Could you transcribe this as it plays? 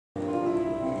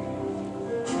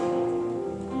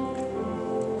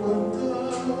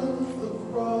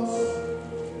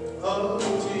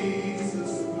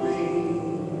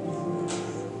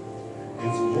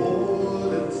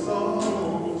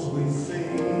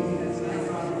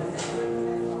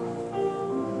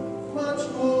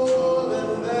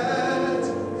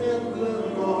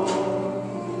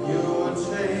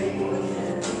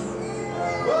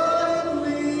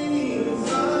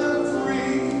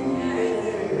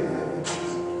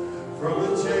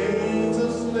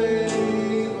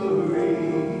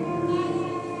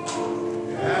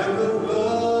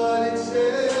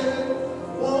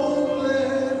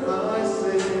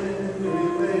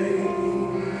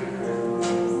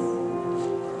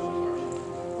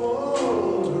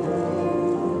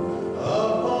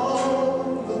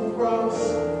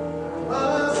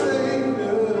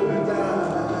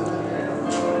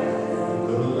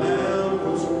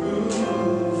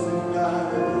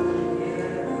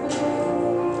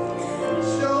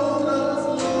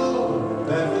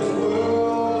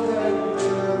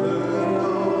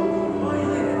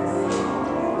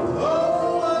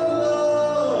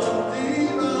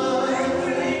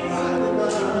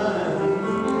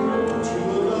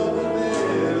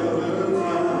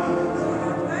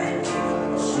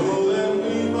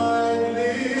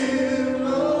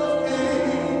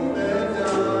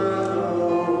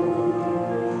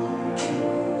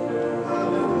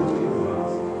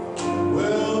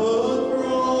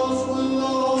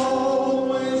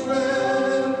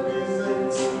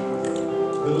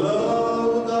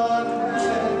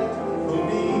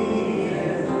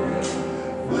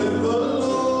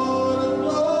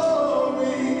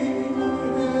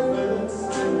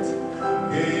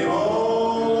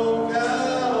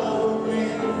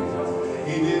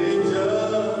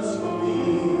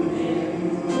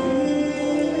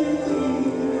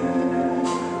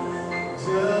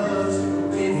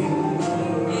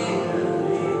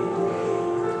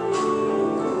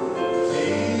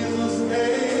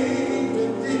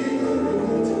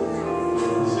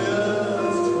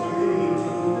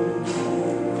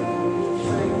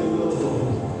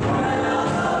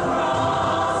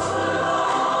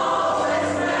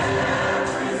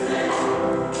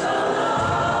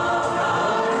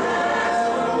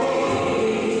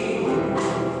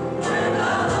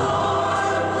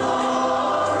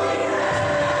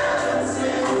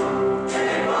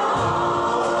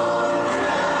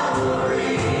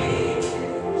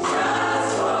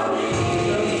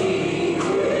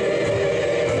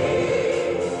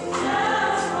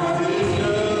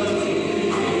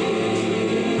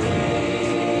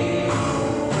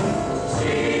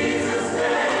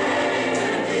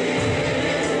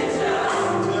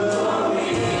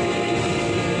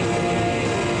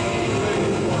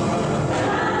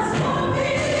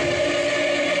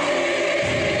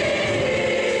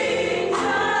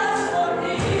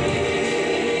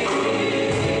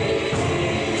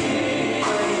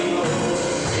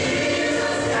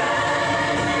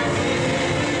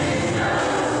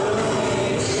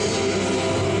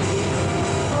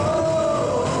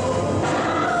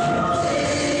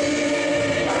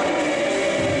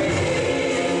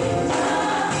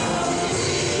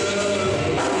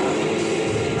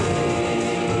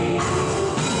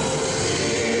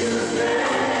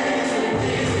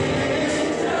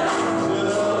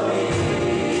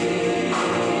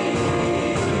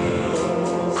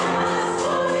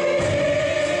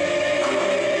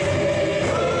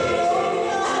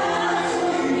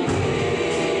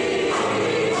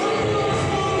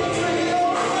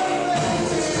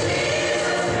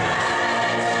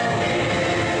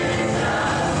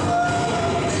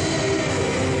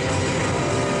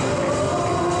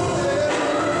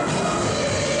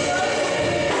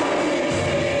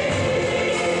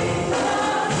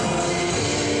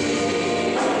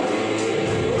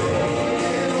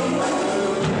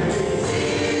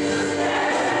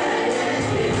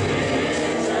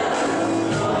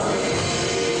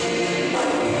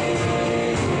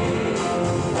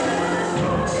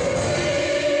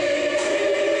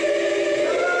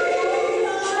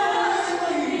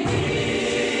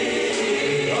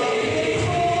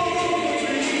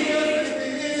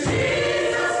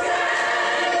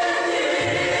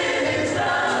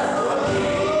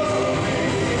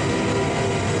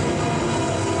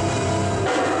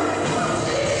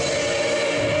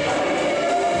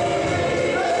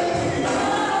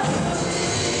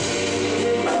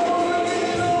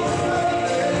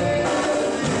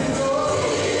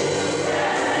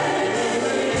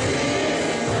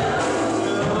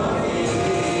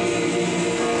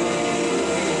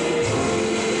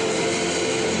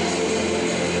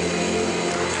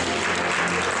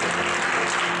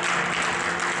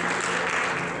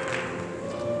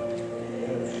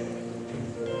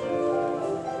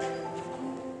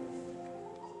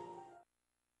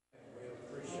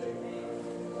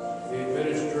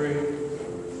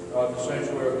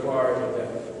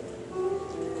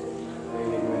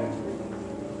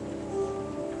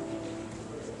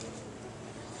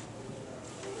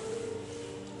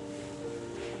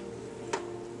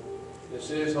This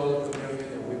is Holy Communion,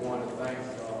 and we want to thank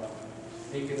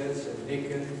deaconess and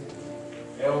deacon,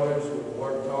 elders who have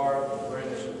worked hard to bring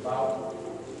this about.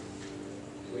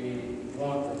 We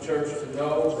want the church to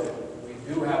know that we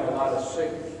do have a lot of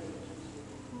sick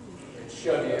and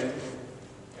shut-in,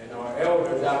 and our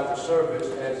elders after service,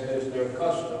 as is their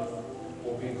custom,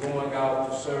 will be going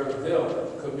out to serve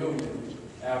them communion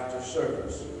after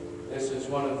service. This is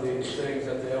one of the things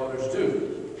that the elders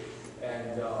do.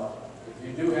 And if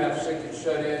you do have sick and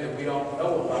shut-in that we don't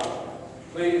know about,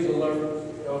 please alert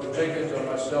Elder Jenkins or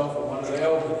myself or one of the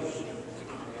elders.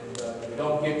 And if we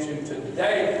don't get you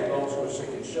today for those who are sick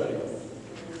and shut-in,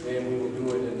 then we will do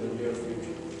it in the near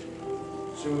future.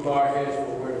 So we bow our heads for a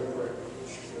word of prayer.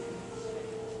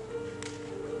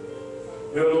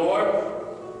 Dear Lord,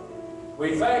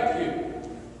 we thank you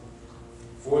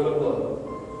for the blood.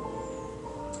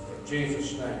 In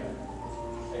Jesus' name,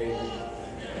 amen.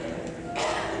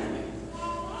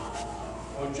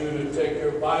 I want you to take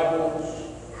your Bibles,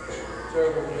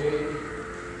 turn with me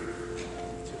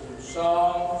to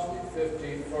Psalms, the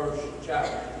 51st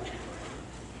chapter.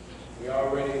 We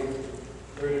already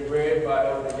heard it read by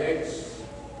Elder Yates,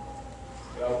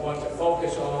 but I want to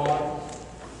focus on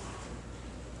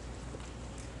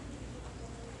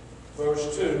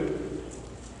verse 2,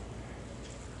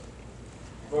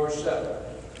 verse 7.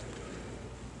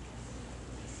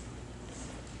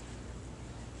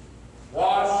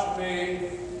 Wash me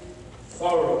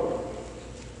thoroughly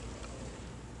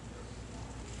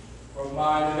from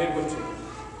mine iniquity,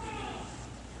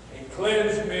 and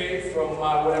cleanse me from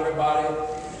my, what everybody?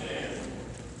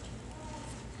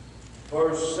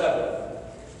 Verse 7.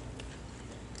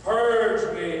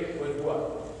 Purge me with what?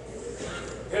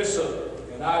 Hyssop,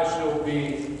 and I shall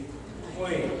be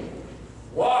clean.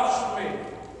 Wash me,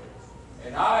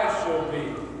 and I shall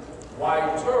be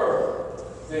whiter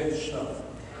than snow.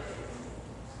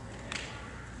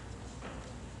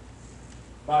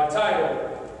 My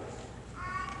title,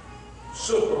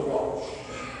 Super Wash.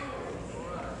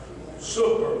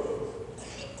 Super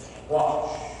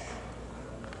Wash.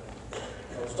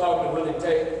 I was talking to Willie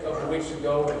Tate a couple of weeks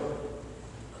ago,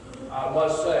 and I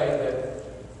must say that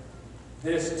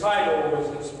this title was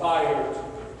inspired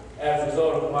as a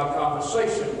result of my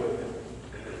conversation with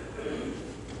him.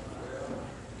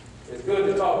 It's good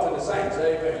to talk to the saints,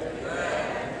 amen.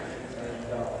 And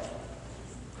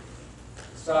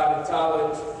decided to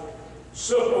title it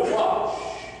Super Wash.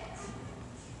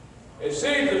 It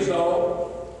seems as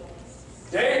though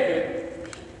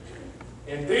David,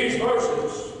 in these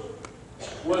verses,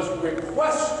 was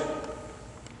requesting,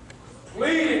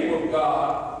 pleading with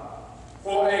God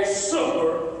for a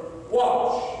super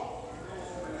wash.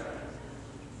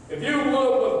 If you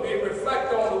would with me,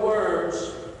 reflect on the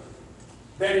words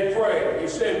that he prayed. He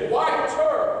said,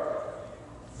 whiter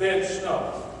than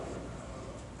snow.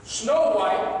 Snow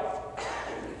white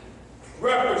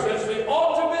represents the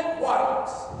ultimate white.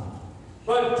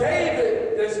 But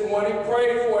David this morning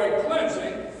prayed for a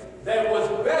cleansing that was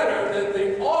better than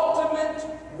the ultimate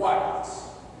white.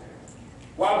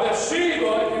 While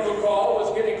Bathsheba, if you recall,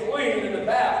 was getting clean in the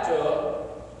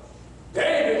bathtub,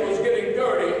 David was getting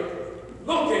dirty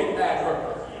looking at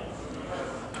her.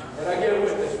 And I get a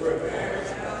witness for it.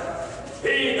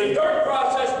 The dirt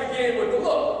process began with the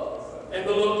look. And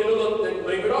the look and the look didn't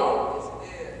leave it on.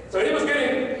 So he was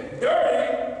getting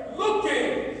dirty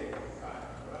looking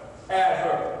at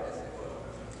her.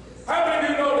 How many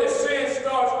of you know that sin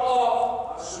starts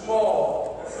off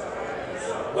small,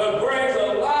 but brings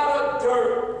a lot of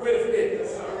dirt with it?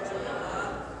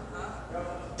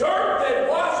 Dirt that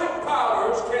washing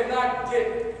powders cannot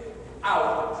get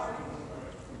out,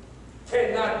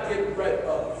 cannot get rid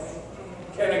of.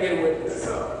 Can I get a witness?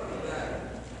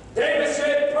 David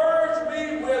said, purge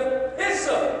me with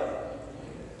hyssop.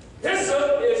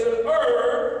 Hyssop is an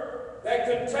herb that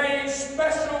contains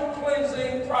special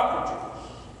cleansing properties.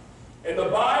 In the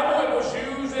Bible, it was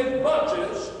used in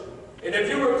bunches. And if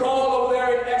you recall over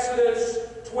there in Exodus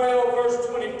 12, verse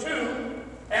 22,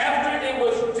 after it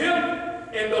was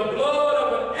dipped in the blood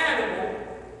of an animal,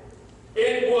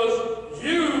 it was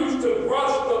used to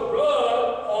brush the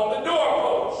blood on the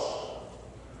doorposts.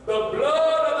 The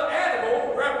blood of the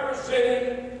animal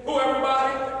representing who,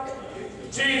 everybody?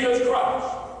 Jesus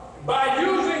Christ. By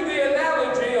using the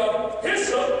analogy of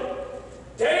hyssop,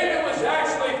 David was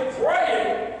actually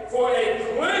praying for a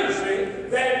cleansing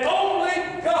that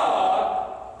only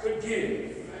God could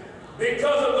give,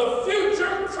 because of the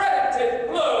future credited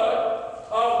blood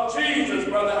of Jesus,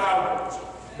 Brother Owens.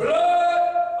 Blood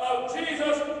of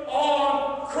Jesus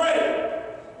on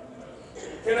credit.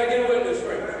 Can I get a witness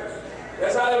for it?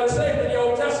 That's how they would say it in the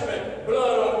Old Testament,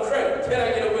 blood on credit. Can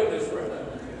I get a witness for it?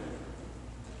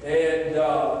 And,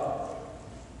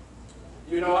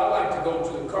 you know, I like to go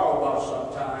to the car wash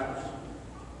sometimes.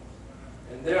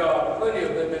 And there are plenty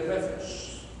of them in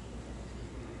Memphis.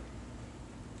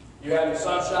 You have the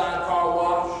Sunshine Car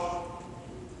Wash,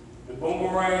 the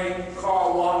Boomerang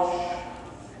Car Wash,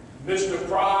 Mr.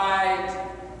 Pride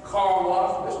Car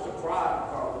Wash, Mr. Pride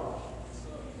Car Wash.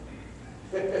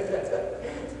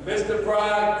 Mr.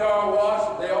 Pride Car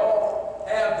Wash, they all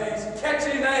have these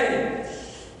catchy names.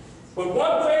 But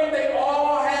one thing they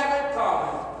all have in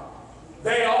common,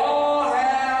 they all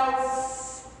have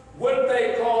what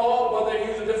they call, whether they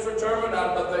use a different term or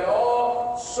not, but they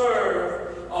all serve,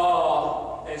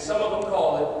 and some of them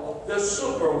call it the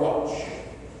super wash.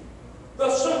 The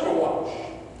super wash.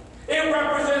 It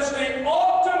represents the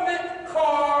ultimate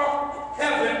car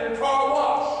heaven car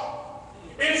wash.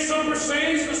 It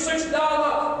supersedes the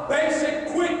 $6 basic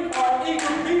quick or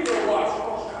eager beaver wash.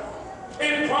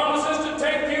 It promises to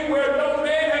take you where no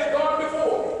man has gone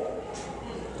before.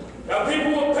 Now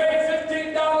people will pay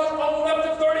 $15 on up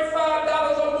to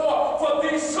 $35 or more for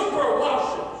these super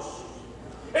washes.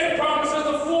 It promises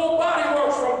the full body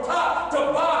works from top to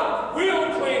bottom,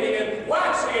 wheel cleaning and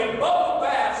waxing and bubble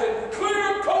baths and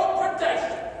clear coat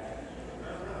protection.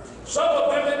 Some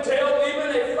of them entail even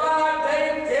a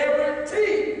 5-day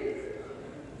guarantee.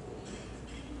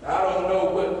 I don't know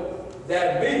what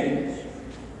that means,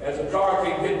 as a car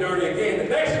can get dirty again the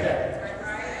next day.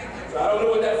 So I don't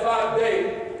know what that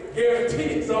 5-day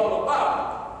guarantee is all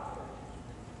about.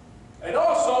 And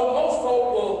also, most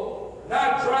folk will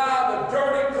not drive a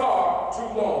dirty car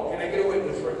too long. Can I get a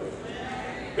witness for it?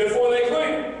 Before they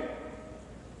clean.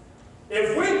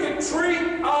 If we could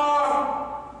treat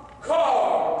our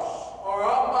cars or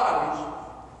our bodies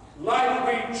like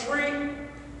we treat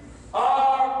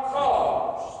our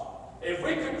cars, if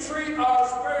we could treat our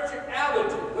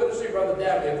spirituality, good to see Brother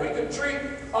Dabney, if we could treat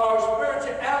our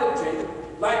spirituality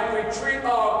like we treat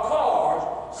our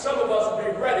cars, some of us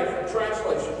would be ready for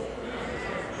translation.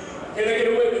 Can I get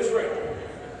a witness for it?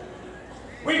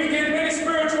 We can get many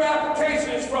spiritual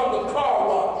applications from the car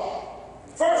wash.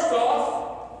 First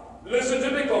off, listen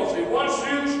to me closely. Once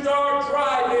you start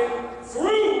driving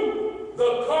through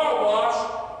the car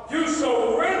wash, you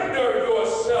surrender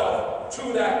yourself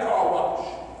to that car wash.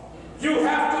 You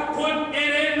have to put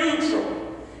it in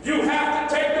neutral. You have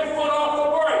to take the foot off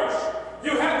the brakes.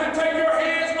 You have to take your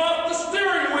hands off the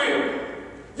steering wheel.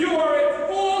 You are in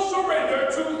full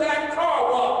surrender to that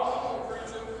car wash.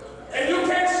 And you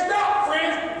can't stop,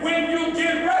 friends, when you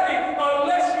get ready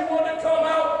unless you want to come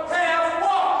out half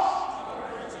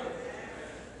washed.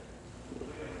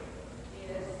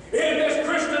 In this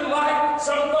Christian life,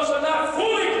 some of us are not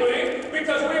fully clean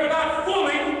because we are not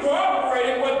fully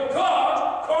cooperating with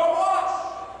God's car wash.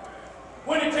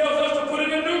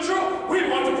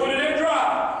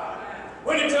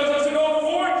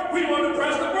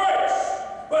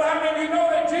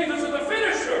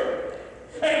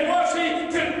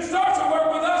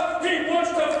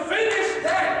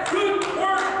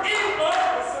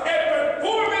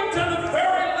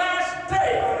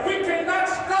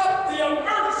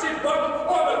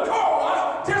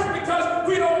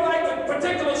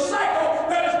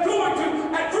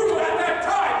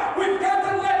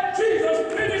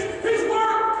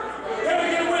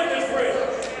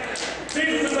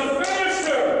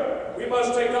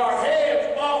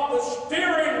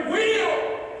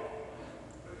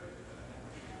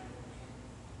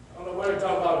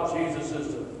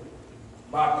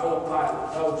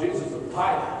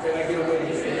 Can I get a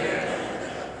witness?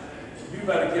 You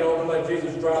better get on and let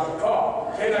Jesus drive the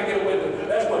car. Can I get a witness?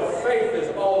 That's what faith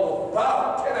is all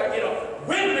about. Can I get a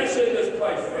witness in this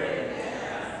place, friend?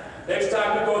 Next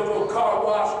time you go through a car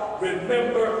wash,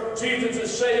 remember Jesus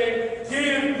is saying,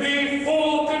 give me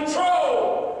full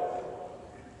control.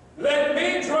 Let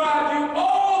me drive you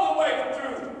all the way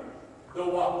through the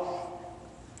wash.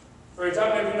 For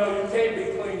example, if you know you can't be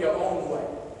clean your own way.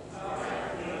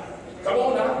 Come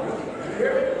on now, you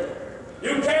hear me?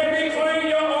 You can't be clean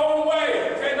your own way.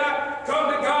 You cannot come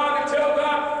to God and tell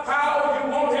God how you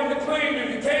want him to clean you.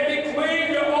 You can't be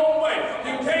clean your own way.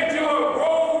 You can't do a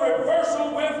role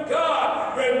reversal with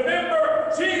God.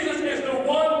 Remember, Jesus is the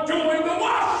one doing the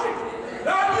washing,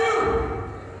 not you.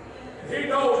 He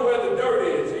knows where the dirt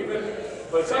is,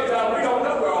 but sometimes we don't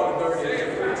know where all the dirt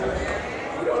is.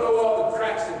 We don't know all the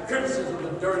cracks and crevices of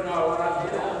the dirt in our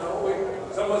lives. We don't know.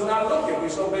 Someone's not looking. We're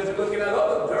so busy looking at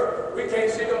other dirt, we can't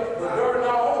see the dirt in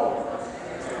our own.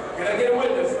 Can I get a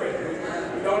witness, friend?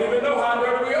 We don't even know how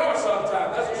dirty we are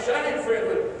sometimes. That's a shame, friend,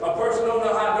 but a person don't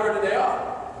know how dirty they are.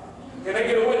 Can I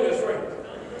get a witness, friend?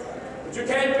 But you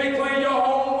can't be clean your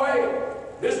own way.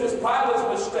 This was Pilate's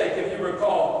mistake, if you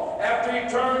recall. After he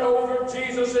turned over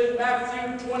Jesus in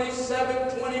Matthew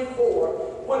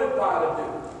 27:24, what did Pilate do?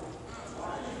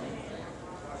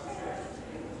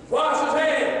 Wash his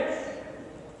hands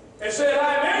and said,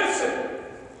 I am innocent.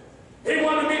 He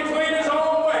wanted to be clean his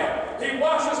own way. He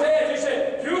washed his hands. He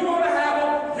said, you want to have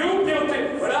them, you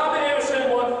guilty, but I'm the innocent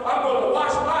one. I'm going to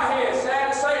wash my hands.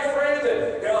 Sad to say, friends,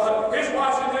 that his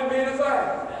washing didn't mean a thing.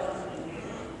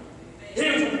 He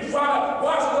was trying to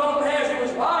wash his own hands. He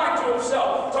was lying to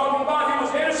himself, talking about he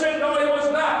was innocent. No, he was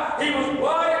not. He was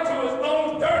lying to his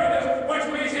own dirtiness, which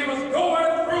means he was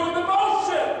going through the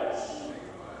motions.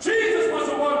 Jesus was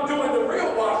the one doing the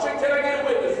real washing. Can I get a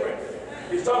witness, friend?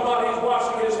 He's talking about he's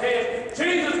washing his hands.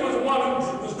 Jesus was the one who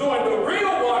was doing the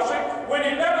real washing when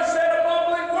he never said a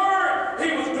mumbling word.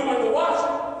 He was doing the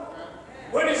washing.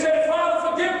 When he said, Father,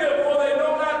 forgive them, for they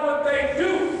know not what they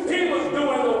do, he was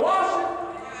doing the washing.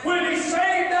 When he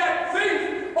saved that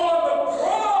thief on the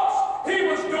cross, he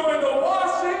was doing the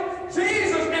washing.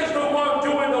 Jesus is the one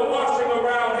doing the washing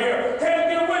around here. Can I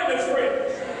get a witness, friend?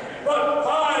 But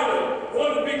Pilate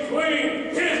wanted to be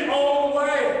clean his own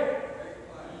way.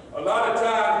 A lot of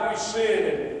times we sin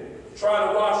and try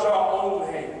to wash our own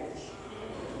hands.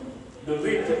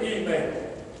 Delete the email.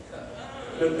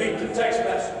 Delete the text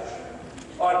message.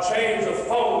 Or change the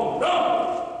phone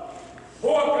number.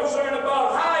 More concerned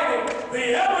about hiding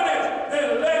the evidence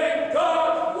than letting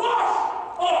God wash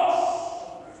us.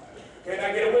 Can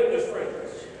I get a witness,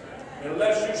 friends?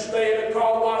 Unless you stay in the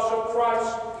car wash of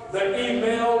Christ, the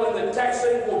email and the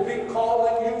texting will be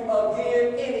calling you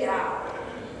again anyhow.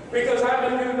 Because how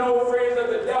many of you know, friends, that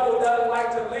the devil doesn't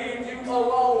like to leave you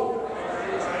alone?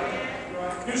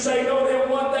 You say no to him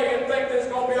one day and think it's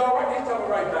going to be all right, he's coming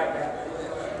right back at you.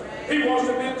 He wants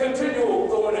to be a continual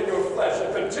thorn in your flesh,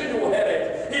 a continual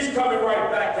headache. He's coming right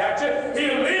back at you.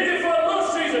 He'll leave you for a little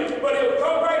season, but he'll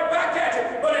come right back at you.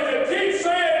 But if you keep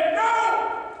saying no,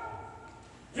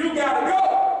 you got to go,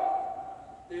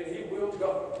 then he will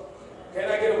go. Can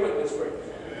I get a witness, friend?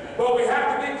 But we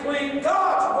have to be clean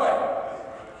God's way.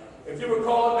 If you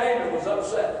recall, Naaman was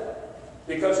upset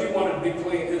because he wanted to be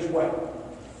clean his way.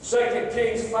 2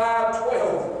 Kings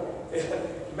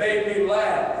 5:12 made me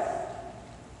laugh.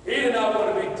 He did not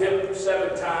want to be dipped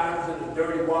 7 times in the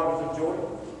dirty waters of Jordan.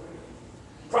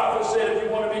 The prophet said, if you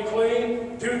want to be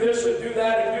clean, do this and do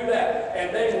that and do that.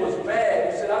 And Naaman was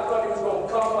mad. He said, I thought he was going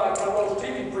to come like one of those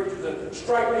TV preachers and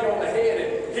strike me on the head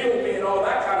and heal me and all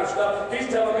that kind of stuff. He's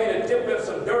telling me to dip in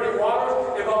some dirty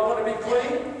waters if I want to be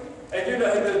clean. And you know,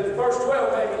 the verse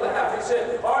 12 made me laugh. He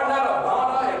said, are not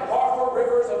Abana and Parthor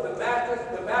rivers of Damascus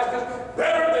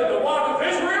better than the one of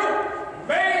Israel?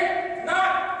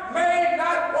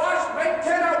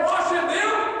 Can I wash in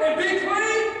them and be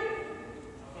clean?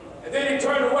 And then he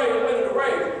turned away and went in a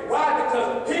rage. Why?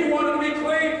 Because he wanted to be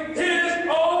clean his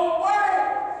own way.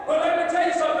 But let me tell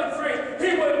you something, friends.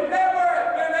 He would never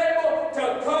have been able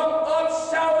to come up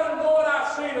shouting, Lord,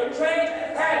 I've seen a change,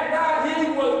 had not he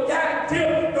was got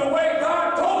dipped the way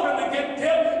God told him to get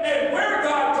dipped and where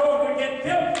God told him to get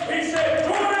dipped. He said,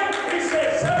 do it. He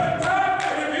said 7 times.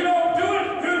 And if you don't do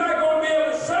it, you're not going to be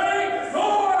able to say,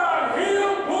 Lord, I'm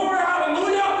healed. Glory,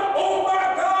 hallelujah. Oh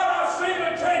my God, I've seen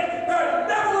a change. That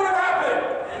never would have happened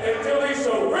until he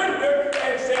surrendered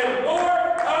and said, Lord,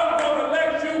 I'm going to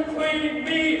let you clean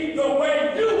me the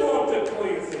way you want to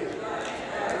clean me.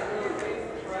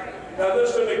 Now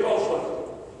listen to me closely.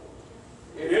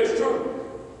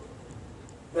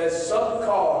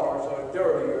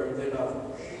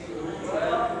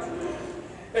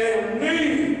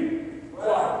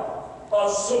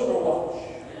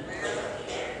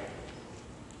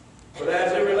 But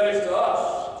as it relates to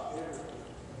us,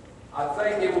 I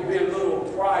think it would be a little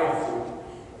prideful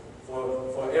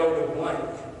for Elder Blank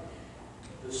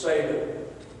to say to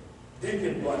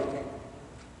Deacon Blank,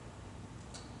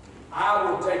 I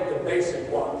will take the basic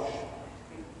wash.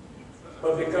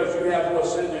 But because you have more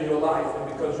sin in your life and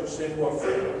because you sin more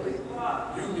frequently,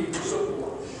 you need the super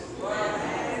wash.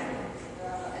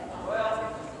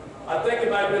 I think it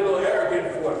might be a little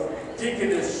arrogant for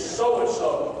Deaconess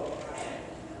so-and-so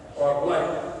or Blank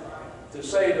to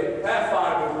say to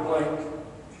Pathfinder Blank,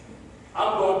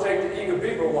 I'm going to take the eager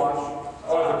beaver wash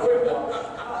or the quick wash.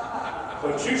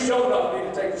 But you showed up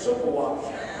need to take the super wash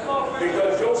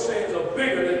because your sins are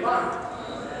bigger than mine.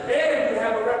 And you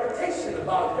have a reputation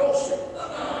about your sin.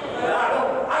 And I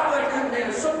don't. I think you need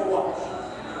a super wash.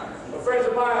 But friends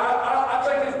of mine, I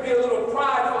think it'd be a little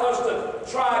pride for us to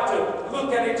try to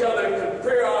look at each other and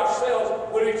compare ourselves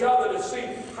with each other to see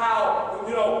how,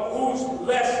 who's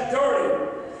less dirty.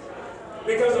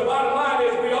 Because the bottom line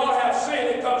is we all have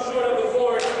sin and come short of the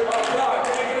glory of God.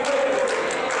 Can you get a witness?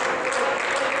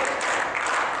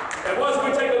 And once we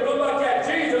take a good look at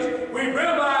Jesus, we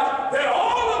realize that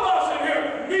all of us in here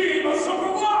need a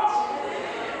super wash.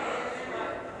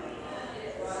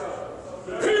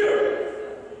 Peter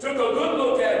took a good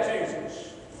look at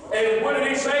Jesus. And what did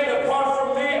he say? Depart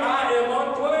from me, I am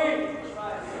unclean.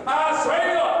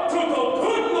 Isaiah took a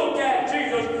good look at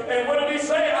Jesus. And what did he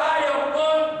say? I am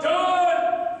undone.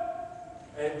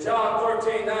 And John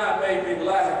 13:9 made me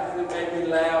laugh. It made me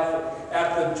laugh.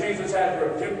 After Jesus had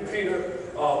rebuked Peter,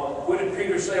 what did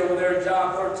Peter say over there in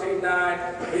John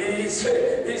 13:9? He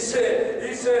said,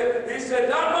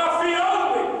 not my feet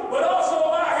only, but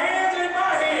also my hands and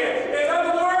my head. In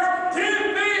other words,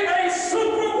 give me a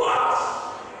super wash.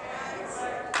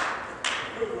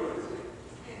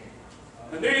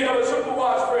 The need of a super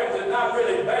wash, friends, is not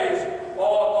really based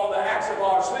on the acts of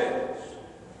our sins,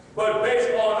 but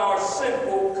based on our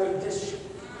sinful condition.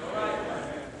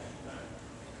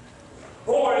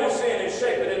 Born in sin and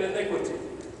shaped in iniquity.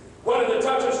 One of the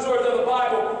touching stories of the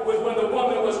Bible was when the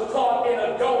woman was caught in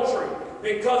adultery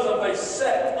because of a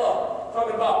set up.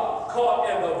 Talking about caught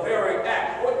in the very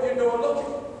act. What you doing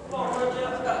looking?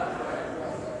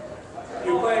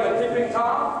 You playing a peeping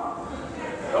Tom?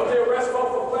 Don't they arrest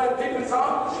folks for playing peeping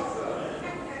Tom?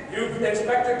 You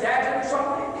Inspector Gadget or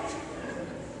something?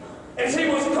 And she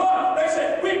was caught. They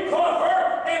said, we caught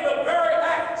her in the very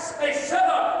act. They set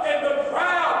up, and the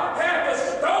crowd had the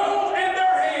stones in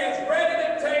their hands ready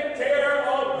to take care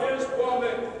of this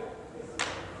woman.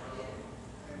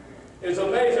 It's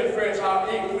amazing, friends, how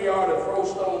eager we are to throw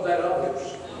stones at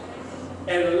others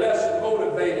and less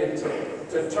motivated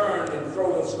to turn and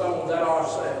throw the stones at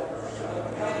ourselves.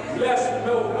 Less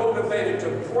motivated to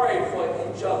pray for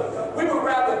each other. We would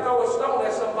rather throw a stone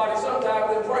at somebody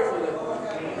sometimes than pray for them.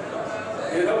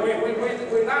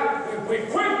 We're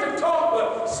quick to talk,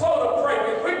 but slow to pray.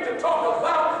 We're quick to talk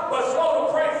about, but slow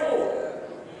to pray for.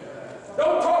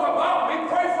 Don't talk about me,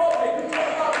 pray for me.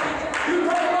 You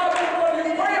talk about me when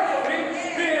you pray for me,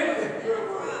 then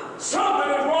something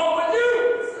is wrong with you.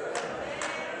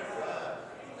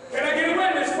 Can I get a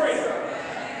witness, friend?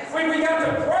 We got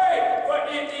to pray for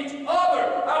each other.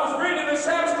 I was reading the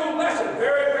Sabbath school lesson.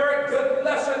 Very, very good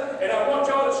lesson. And I want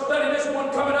y'all to study this one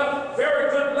coming up. Very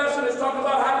good lesson. It's talking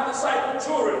about how to disciple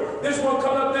children. This one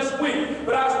coming up this week.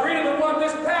 But I was reading the one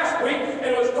this past week, and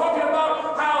it was talking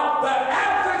about how the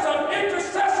absence of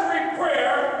intercessory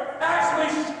prayer actually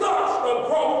starts the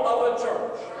growth of a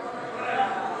church.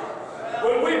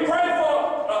 When we pray for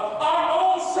our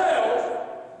own selves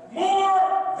more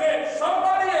than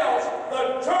somebody else,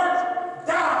 the church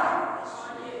dies.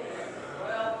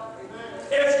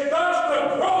 It starts the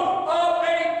growth of a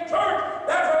church.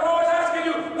 That's what I'm always asking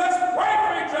you. Let's pray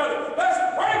for each other. Let's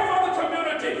pray for the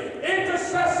community.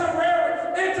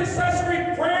 Intercessory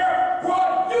prayer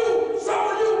brought some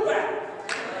of you back.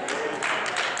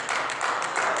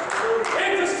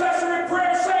 Intercessory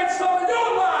prayer saved some of your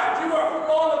lives. You were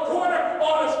on the corner,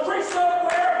 on the street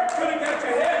somewhere, couldn't get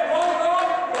your head blown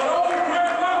off, but old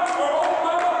grandma or old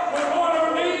mama was on her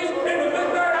knees in the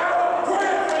midnight hour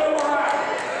praying for your life.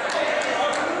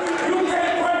 You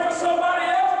can't pray for somebody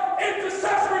else.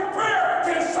 Intercessory prayer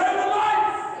can save a life.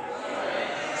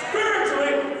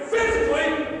 Spiritually, physically,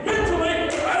 mentally,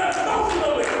 and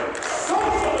emotionally,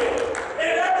 socially,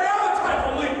 and every other type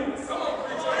of leader. Come on,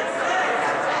 preacher.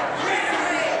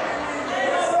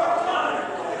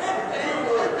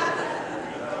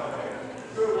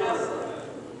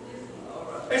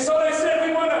 And so they said,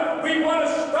 we want a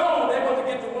stone. They want to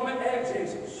get the woman and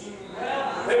Jesus.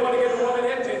 They want to get the woman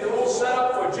and Jesus. The little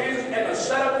setup for Jesus and a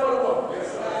setup for the woman.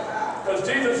 Because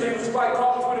Jesus, he was quite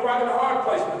calm a rock and a hard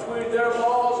place, between their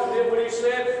laws and then what he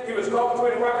said. He was caught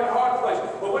between a rock and a hard place.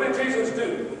 But what did Jesus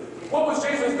do? What was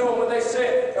Jesus doing when they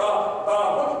said,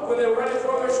 when they were ready to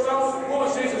throw their stones? What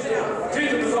was Jesus doing?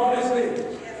 Jesus was on his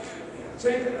knees.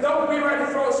 See, don't be ready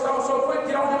to throw a stone so quick,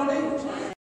 get on your knees.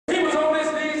 He was on his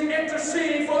knees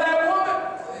interceding for that woman.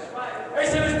 They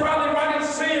said it's probably writing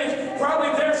sins,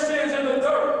 probably their sins in the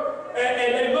dirt.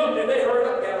 And they looked and they hurried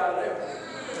up and got out of there.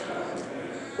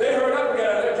 They hurried up and got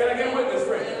out of there. Can I get a witness,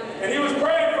 friend? And he was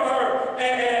praying for her.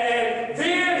 And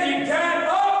then he got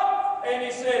up and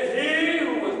he said, he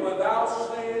who was without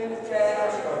sin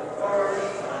cast the first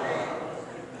stone.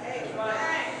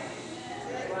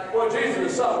 Well,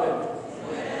 Jesus is something.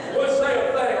 Wouldn't say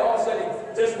a thing. All of a sudden,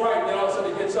 he just right, and then all of a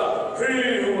sudden he gets up. He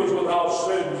who was without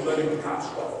sin, let him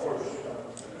cast the first stone.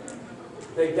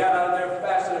 They got out of there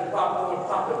faster than popcorn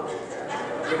popping.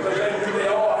 Because they knew they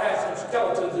all had some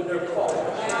skeletons in their closet.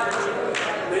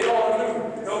 They all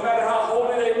knew, no matter how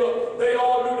holy they looked, they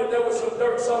all knew that there was some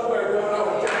dirt somewhere going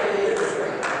on.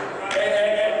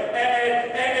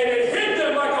 And it hit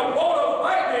them like a bolt of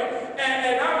lightning.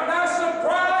 And I'm not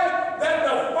surprised that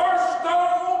the first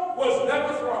stone was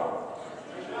never thrown.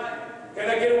 Can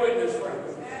I get a witness,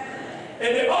 friends?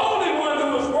 And the only one who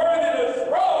was worthy to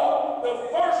throw the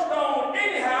first stone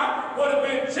anyhow would have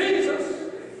been Jesus.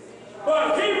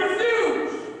 But he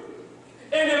refused.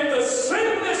 And if the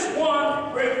sinless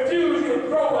one refused to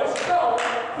throw a stone,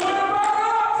 what about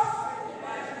us?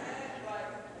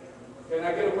 Can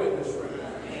I get a witness, friend?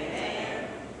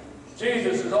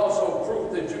 Jesus is also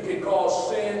proof that you can call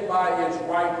sin by its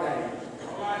right name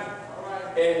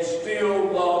and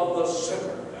still love the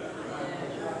sinner.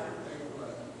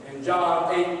 In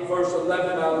John 8, verse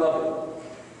 11, I love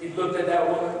it. He looked at that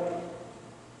woman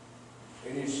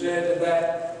and he said to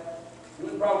that, he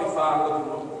was probably a fine-looking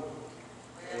woman,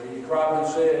 and he probably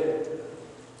said,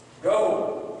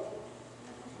 go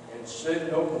and sin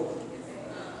no more.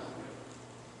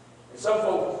 And some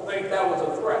folks think that was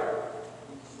a threat.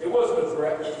 It wasn't a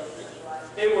threat.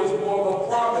 It was more of a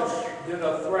promise than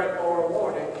a threat or a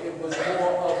warning. It was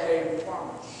more of a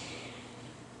promise.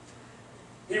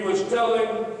 He was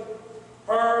telling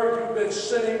her, you've been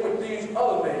sinning with these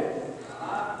other men,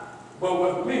 but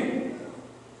with me,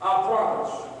 I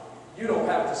promise, you don't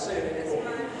have to sin anymore.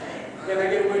 Can I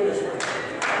get a witness for it?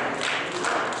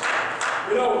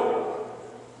 You know,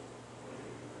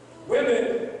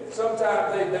 women,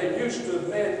 sometimes they used to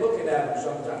men looking at them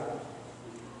sometimes.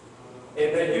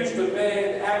 And they used to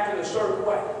men acting a certain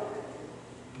way.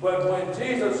 But when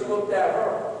Jesus looked at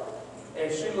her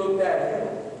and she looked at him,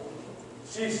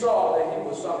 she saw that he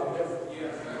was something different.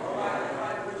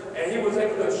 And he was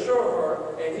able to assure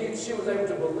her, and she was able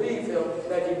to believe him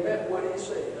that he meant what he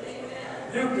said.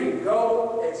 You can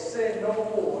go and sin no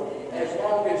more as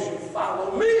long as you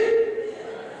follow me.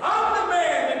 I'm the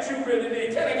man that you really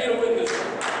need. Can I get a witness?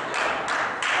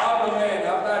 I'm the man.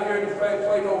 I'm not here to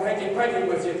play no hanky-panky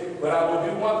with you, but I will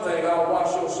do one thing. I'll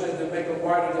wash your sins and make them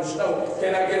whiter than snow.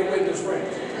 Can I get a witness,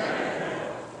 friends?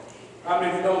 How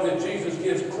many of you know that Jesus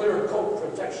gives clear coat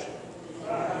protection?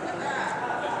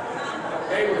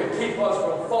 Able to keep us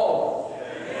from falling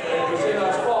and present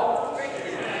us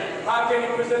faultless. How can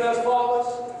he present us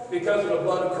faultless? Because of the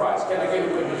blood of Christ. Can I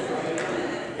get a witness?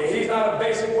 And he's not a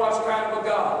basic wash kind of a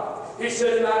God. He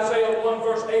said in Isaiah 1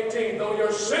 verse 18, though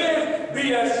your sins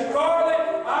be as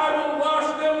scarlet, I will wash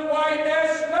them white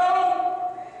as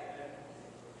snow.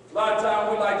 A lot of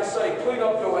times we like to say, clean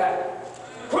up your act.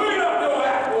 Clean up your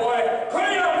act, boy.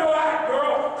 Clean up your act,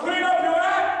 girl. Clean up your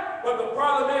act. But the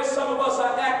problem is some of us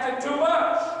are acting too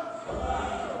much.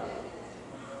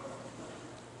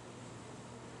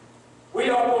 We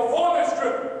are performance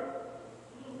driven.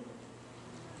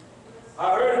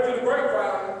 I heard it through the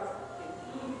grapevine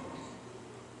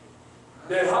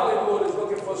that Hollywood is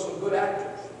looking for some good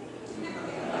actors.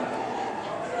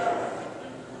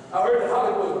 I heard that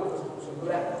Hollywood is looking for some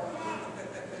good actors.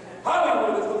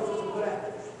 Hollywood is looking for some good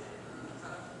actors.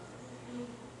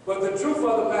 But the truth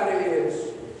of the matter is,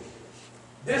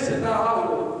 this is not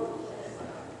Hollywood.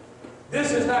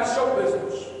 This is not show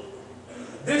business.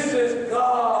 This is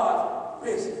God's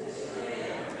business.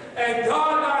 And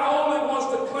God not only wants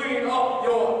to clean up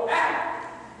your act,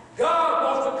 God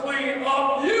wants to clean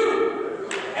up you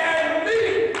and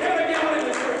me. Can I get with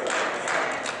this?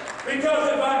 Because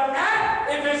if I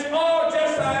act, if it's all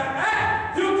just an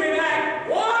act, you can act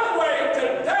one way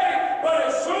today, but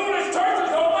as soon as church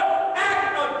is over,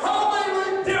 act a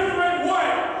totally different way.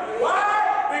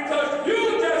 Why? Because you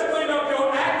just cleaned up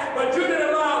your act, but you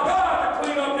didn't allow God to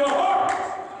clean up your heart.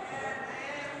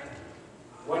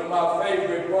 One of my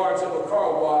favorite parts of a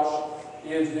car wash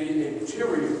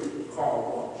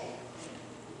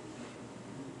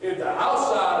the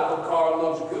outside of a car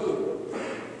looks good,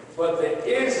 but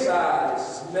the inside is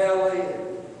smelly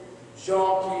and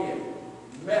junky and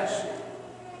messy,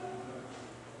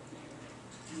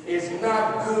 it's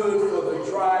not good for the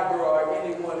driver or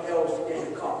anyone else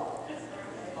in the car.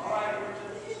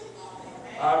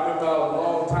 I remember a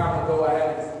long time ago,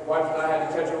 wife and I had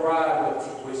to catch a ride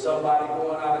with somebody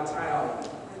going out of town.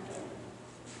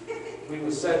 We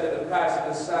were sitting in the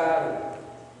passenger side, and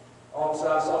all of a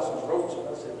sudden I saw some roaches.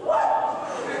 I said, "What?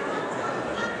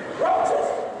 Roaches?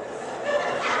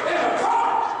 In a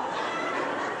car?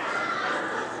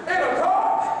 In a car?"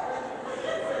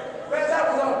 Man, that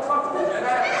was uncomfortable, man.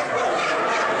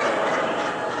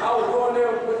 I was going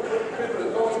there with people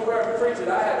that go somewhere preaching.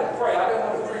 I had to pray. I didn't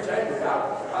want to preach angry. I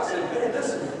said, "Man,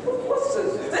 what's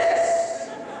this?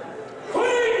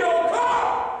 Clean your car!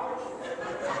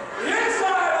 The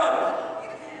inside of it!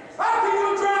 How can you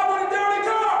drive with a dirty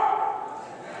car?"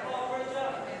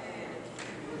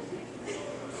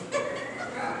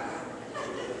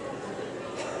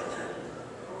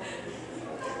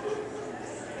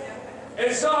 In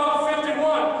Psalm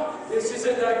 51, she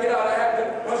said that I get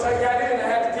out, once I got in, I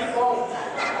had to keep on.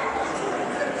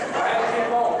 I had to keep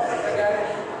on. I got in.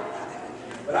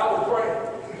 But I was praying.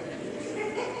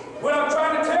 What I'm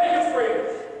trying to tell you,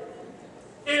 friends,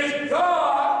 is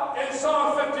God, in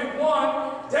Psalm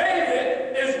 51,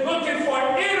 David is looking for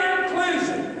inner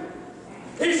cleansing.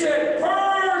 He said,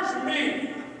 purge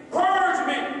me,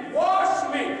 wash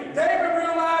me. David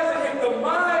realized that if the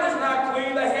mind is not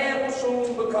clean, the hand will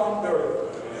soon become dirty.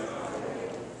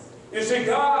 You see,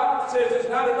 God says it's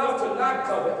not enough to not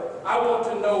covet. I want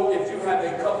to know if you have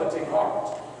a coveting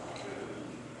heart.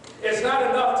 It's not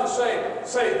enough to say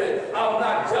that I'm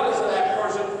not jealous of that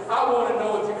person. I want to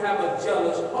know if you have a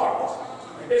jealous heart.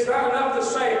 It's not enough to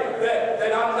say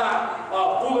that I'm not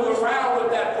fooling around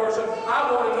with that person.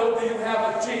 I want to know, do you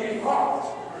have a cheating heart?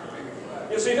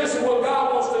 You see, this is what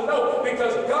God wants to know,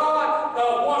 because God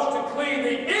wants to clean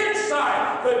the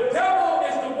inside. The devil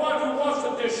is the one who wants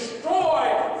to destroy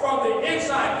from the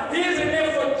inside. He is an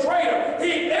infiltrator.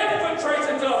 He infiltrates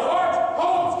into hearts,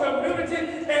 homes,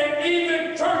 communities, and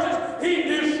even churches. He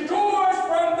destroys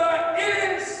from the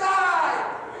inside.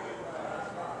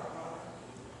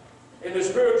 In the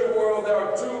spiritual world, there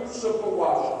are two super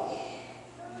washers.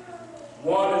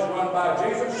 One is run by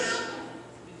Jesus,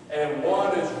 and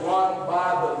one is run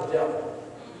by the devil.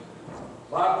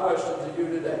 My question to you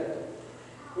today,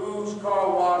 whose car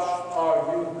wash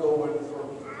are you going through?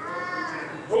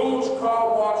 Whose car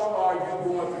wash are you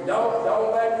going through?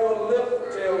 Don't let your lip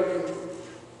tell you.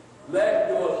 Let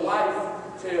your life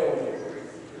tell you.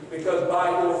 Because by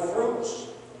your fruits,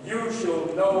 you shall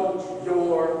know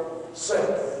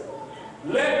yourself.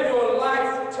 Let your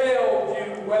life tell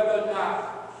you whether or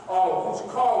not, or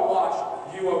whose car wash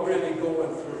you are really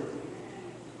going through.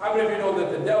 How many of you know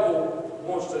that the devil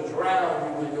wants to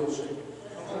drown you in your sin?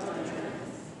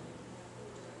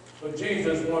 But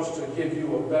Jesus wants to give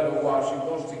you a better wash. He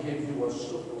wants to give you a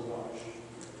super wash.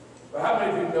 But how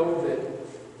many of you know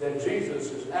that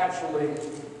Jesus is actually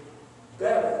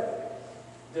better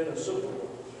than a super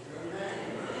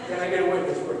wash? Can I get a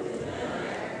witness for you?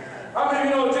 How many of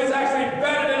you know that it's actually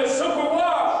better than a super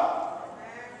wash?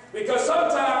 Because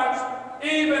sometimes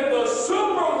even the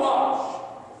super wash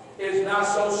is not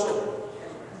so super.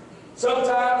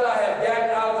 Sometimes I have gotten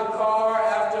out of the car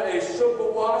after a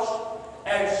super wash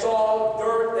and saw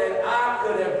dirt that I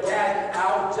could have gotten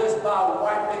out just by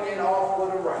wiping it off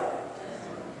with a rag.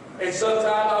 And sometimes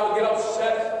I would get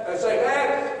upset and say,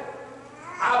 man,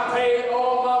 I paid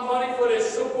all my money for this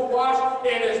super wash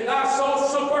and it's not so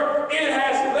super. It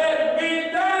has let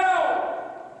me down.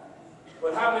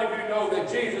 But how many of you know that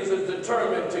Jesus is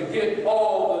determined to get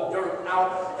all the dirt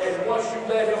out, and once you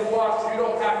let him wash, you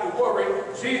don't have to worry.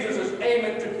 Jesus is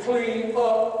aiming to clean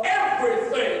up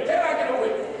everything. Can I get a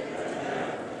witness?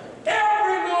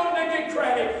 Every little nick and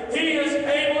cranny, he is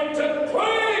able to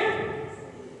clean.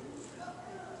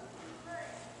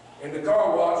 In the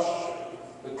car wash,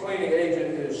 the cleaning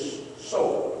agent is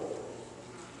soap.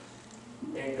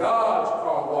 In God's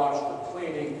car wash, the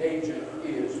cleaning agent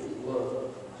is blood.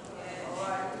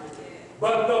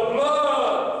 But the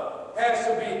blood has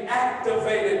to be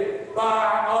activated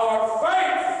by our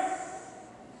faith.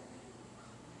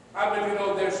 How many of you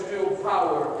know there's still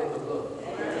power in the blood?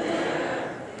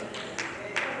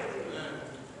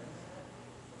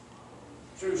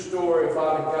 True story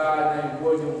about a guy named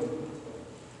William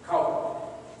Cowper.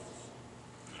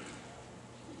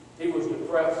 He was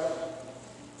depressed.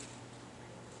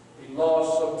 He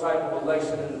lost some type of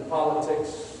election in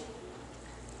politics.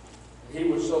 He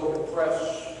was so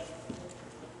depressed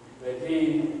that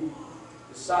he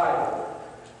decided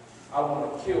I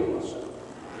want to kill myself.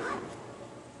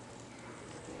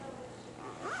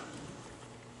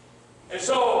 And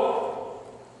so,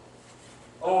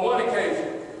 on one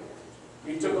occasion,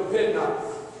 he took a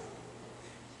penknife.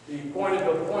 He pointed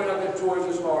the point of it towards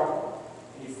his heart.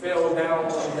 He fell down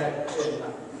on that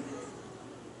penknife.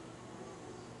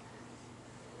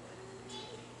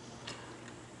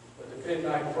 But the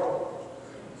penknife broke.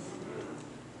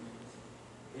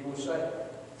 He was saved.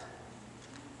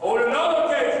 On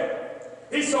another occasion,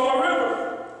 he saw a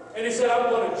river, and he said, I'm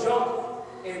going to jump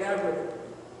in that river.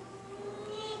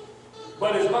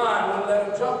 But his mind wouldn't let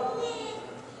him jump.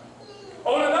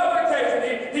 On another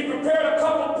occasion, he prepared a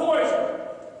cup of poison.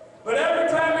 But every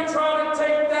time he tried to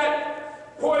take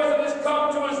that poisonous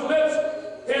cup to his lips,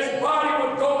 his body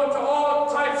would go into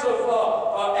all types of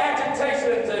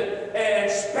agitations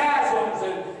and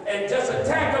spasms and just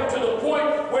attack him to the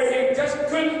point where he just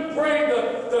couldn't bring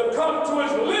the cup to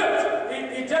his lips.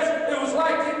 It was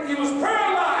like he was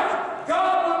paralyzed.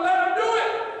 God wouldn't let him do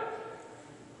it.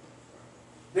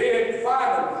 Then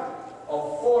finally, a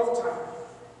fourth time,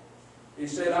 he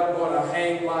said, I'm going to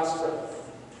hang myself.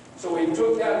 So he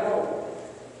took that rope,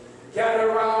 got it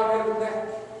around his neck,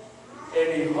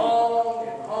 and he hung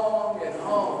and hung and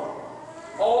hung,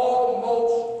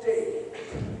 almost dead.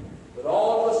 But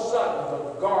all of a sudden,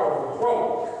 the garter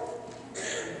broke.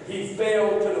 He fell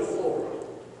to the floor.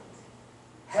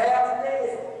 Half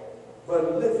dead,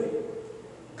 but living.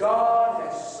 God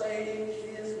has saved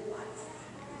his life.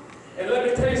 And let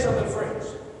me tell you something, friends.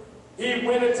 He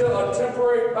went into a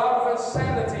temporary bout of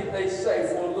insanity, they say,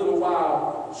 for a little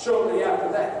while shortly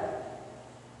after that.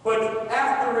 But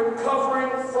after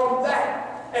recovering from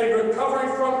that and recovering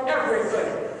from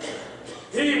everything,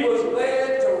 he was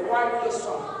led to write the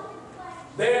song.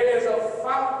 There is a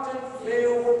fountain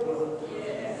filled with blood,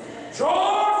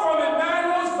 drawn from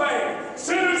Emmanuel's vein.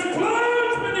 Sinners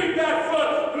plunge beneath that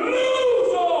flood,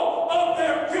 lose all of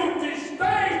their guilty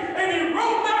stains. And he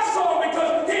wrote that song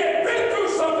because he had been through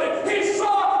something. He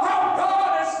saw how God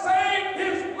has saved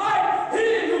his life.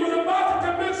 He was about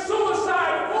to commit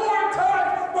suicide 4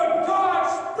 times, but God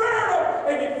spared him,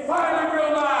 and he finally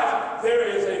realized there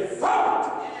is a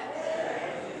fountain.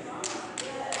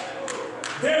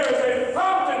 There is a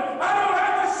fountain. I don't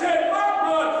have to shed my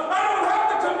blood. I don't have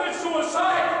to commit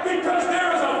suicide because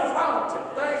there is a fountain.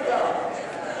 Thank God.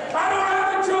 I don't have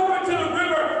to jump into the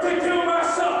river to kill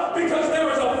myself because there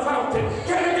is a fountain.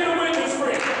 Can I get a witness,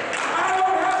 friend? I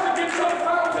don't have to get some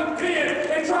fountain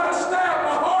pen and try to stab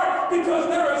my heart because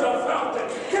there is a fountain.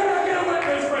 Can I get a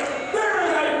witness, friend? There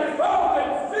is a fountain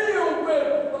filled with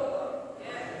blood.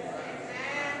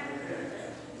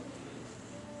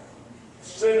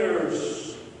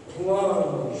 Sinners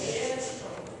plunge.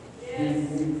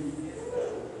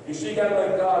 You see, you got to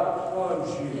let God plunge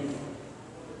you.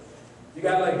 You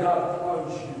got to let God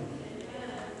plunge you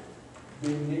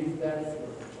beneath that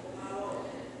flood.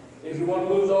 If you want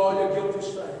to lose all your guilty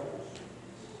stains,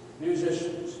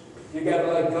 musicians, you got to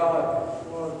let God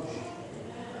plunge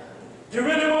you. You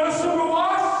really want a super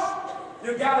wash?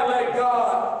 You got to let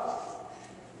God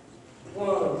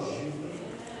plunge you.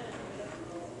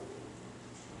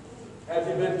 Have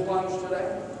you been plunged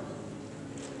today?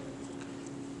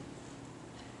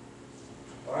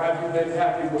 Or have you been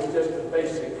happy with just a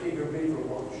basic Peter Beaver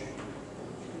wash?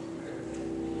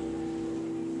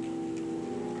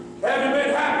 Have you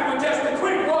been happy with just a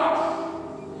quick wash?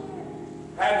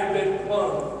 Have you been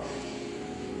plunged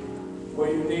where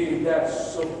you need that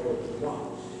super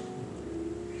wash?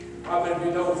 How many of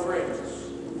you know, friends,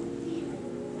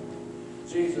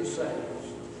 Jesus saves.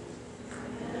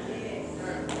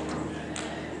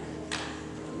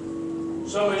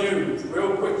 Some of you,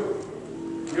 real quickly,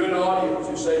 you're in the audience,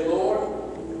 you say, Lord,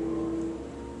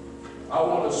 I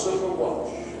want a super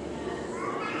wash.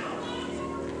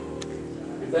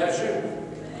 If that's you,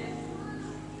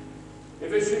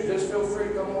 if it's you, just feel free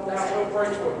to come on down. We'll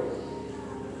pray for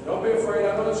you. Don't be afraid.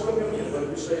 I know it's communion, but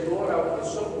you say, Lord, I want a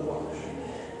super wash.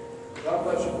 God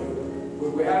bless you.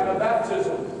 We're having a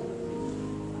baptism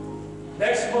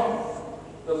next month,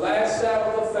 the last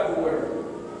Sabbath of February.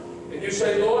 And you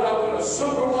say, Lord, I want a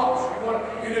super wash.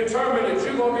 You determine that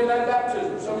you're going to be in that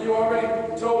baptism. Some of you already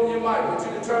told me you might, but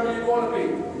you determine you're going to be.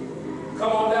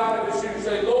 Come on down and you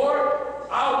say, Lord,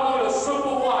 I want a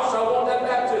super wash. I want that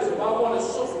baptism. I want a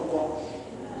super wash.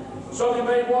 Some of you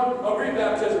may want a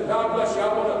rebaptism. God bless you. I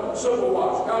want a super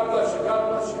wash. God bless you. God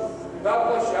bless you.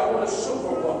 God bless you. I want a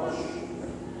super wash.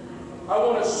 I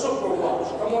want a super wash.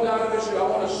 Come on down and issue. I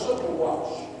want a super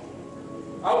wash.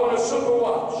 I want a super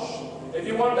wash. If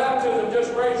you want baptism,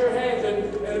 just raise your hands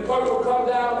and the clerk will come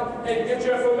down and get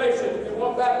your information. If you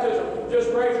want baptism,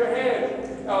 just raise your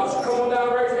hand. So come on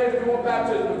down, raise your hand if you want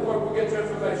baptism before we get your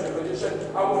information. But just say,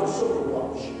 I want a super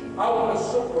wash. I want a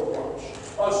super wash.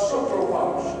 A super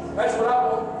wash. That's what I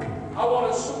want. I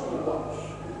want a super wash.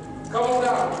 Come on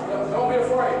down. Don't be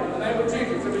afraid. In the name of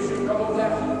Jesus, if you should come on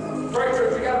down. Pray,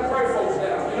 church. You got to pray, folks.